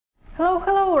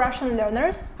Hello Russian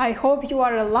learners! I hope you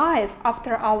are alive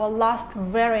after our last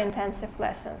very intensive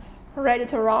lessons. Ready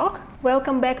to rock?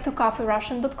 Welcome back to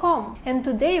CafeRussian.com, and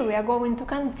today we are going to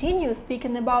continue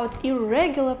speaking about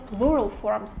irregular plural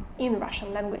forms in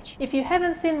Russian language. If you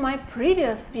haven't seen my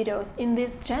previous videos in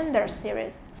this gender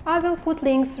series, I will put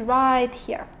links right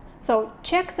here. So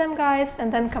check them guys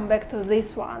and then come back to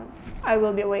this one. I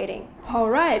will be waiting.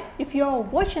 Alright, if you are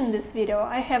watching this video,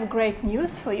 I have great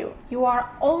news for you. You are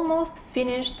almost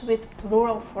finished with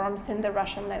plural forms in the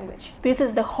Russian language. This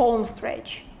is the home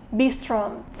stretch. Be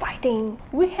strong, fighting!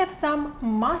 We have some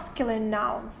masculine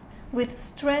nouns with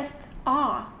stressed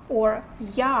a or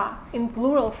ya in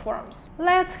plural forms.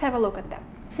 Let's have a look at them.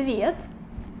 Цвет,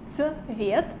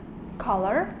 цвет,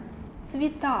 color,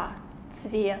 цвета,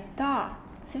 цвета,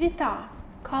 цвета,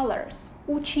 colors.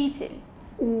 Учитель,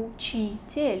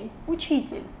 учитель,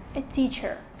 учитель, a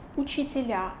teacher,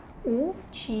 учителя,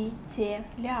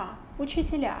 учителя,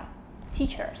 учителя,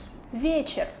 teachers.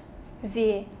 Вечер,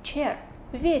 вечер,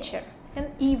 вечер,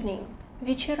 an evening,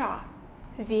 вечера,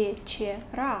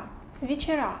 вечера,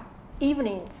 вечера,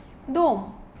 evenings.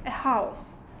 Дом, a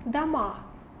house, дома,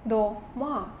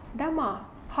 дома, дома,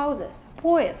 houses.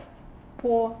 Поезд,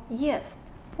 поезд,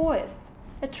 поезд,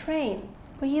 a train,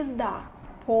 поезда,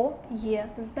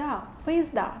 поезда,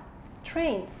 поезда,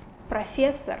 trains.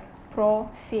 Профессор,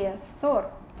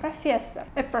 профессор, профессор,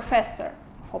 a professor,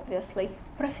 obviously.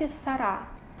 Профессора,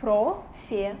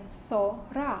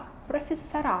 профессора,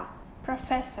 профессора,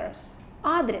 professors.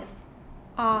 Адрес,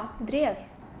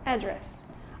 адрес,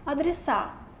 address. Адреса,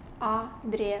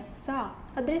 адреса,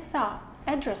 адреса,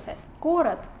 addresses.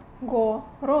 Город,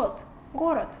 город,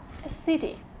 город, a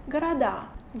city. Города,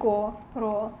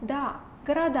 города,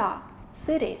 города,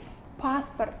 cities.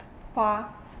 Паспорт,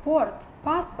 паспорт,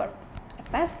 паспорт, a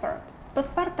passport.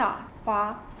 Паспорта,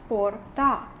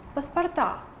 паспорта,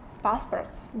 паспорта,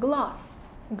 passports. Глаз,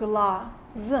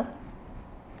 глаз,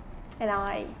 an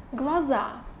eye.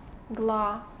 Глаза,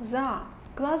 глаза,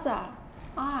 глаза,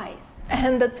 eyes.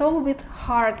 And that's all with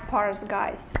hard parts,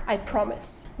 guys, I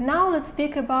promise. Now let's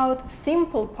speak about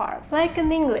simple part. Like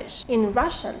in English, in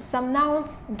Russian, some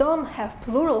nouns don't have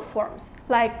plural forms,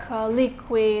 like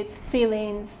liquids,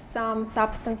 feelings, some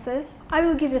substances. I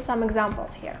will give you some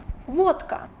examples here.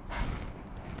 Vodka.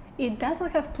 It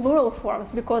doesn't have plural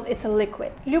forms because it's a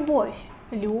liquid. Любовь.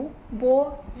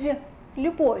 Любовь.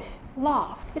 Любовь.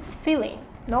 Love. It's a feeling.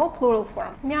 No plural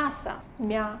form. Мясо.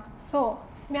 Мясо.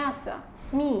 Мясо.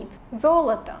 Meat.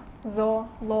 Золото.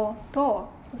 Золото.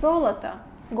 Золото.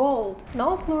 Gold.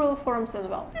 No plural forms as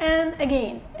well. And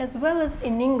again, as well as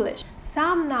in English,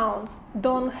 some nouns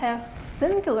don't have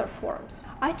singular forms.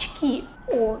 Очки.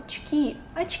 Очки.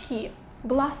 Очки.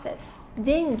 Glasses.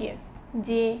 Деньги.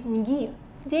 Деньги.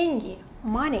 Деньги.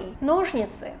 Money.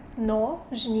 Ножницы.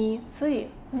 Ножницы.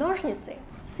 Ножницы.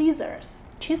 Scissors.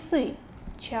 Часы.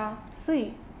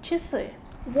 Часы. Часы.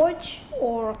 Watch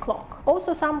or clock.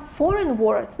 Also, some foreign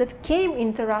words that came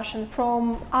into Russian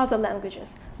from other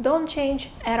languages don't change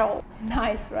at all.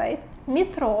 Nice, right?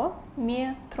 Metro,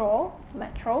 metro,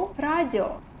 metro.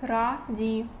 Radio,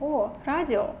 radio,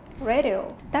 radio,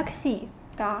 radio. Taxi,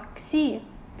 taxi,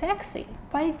 taxi.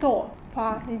 Пальто,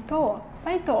 пальто,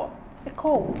 пальто. A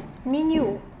coat.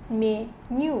 Menu,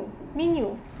 menu,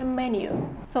 menu, a menu.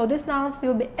 So these nouns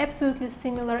will be absolutely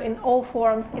similar in all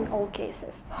forms in all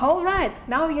cases. Alright,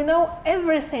 now you know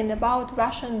everything about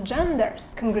Russian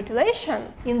genders.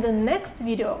 Congratulations! In the next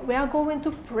video we are going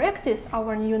to practice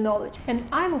our new knowledge and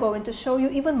I'm going to show you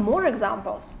even more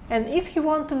examples. And if you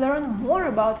want to learn more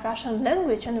about Russian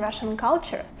language and Russian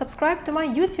culture, subscribe to my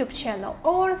YouTube channel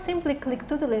or simply click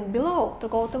to the link below to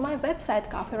go to my website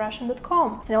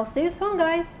CafeRussian.com. And I'll see you soon,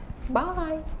 guys!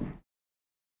 Bye!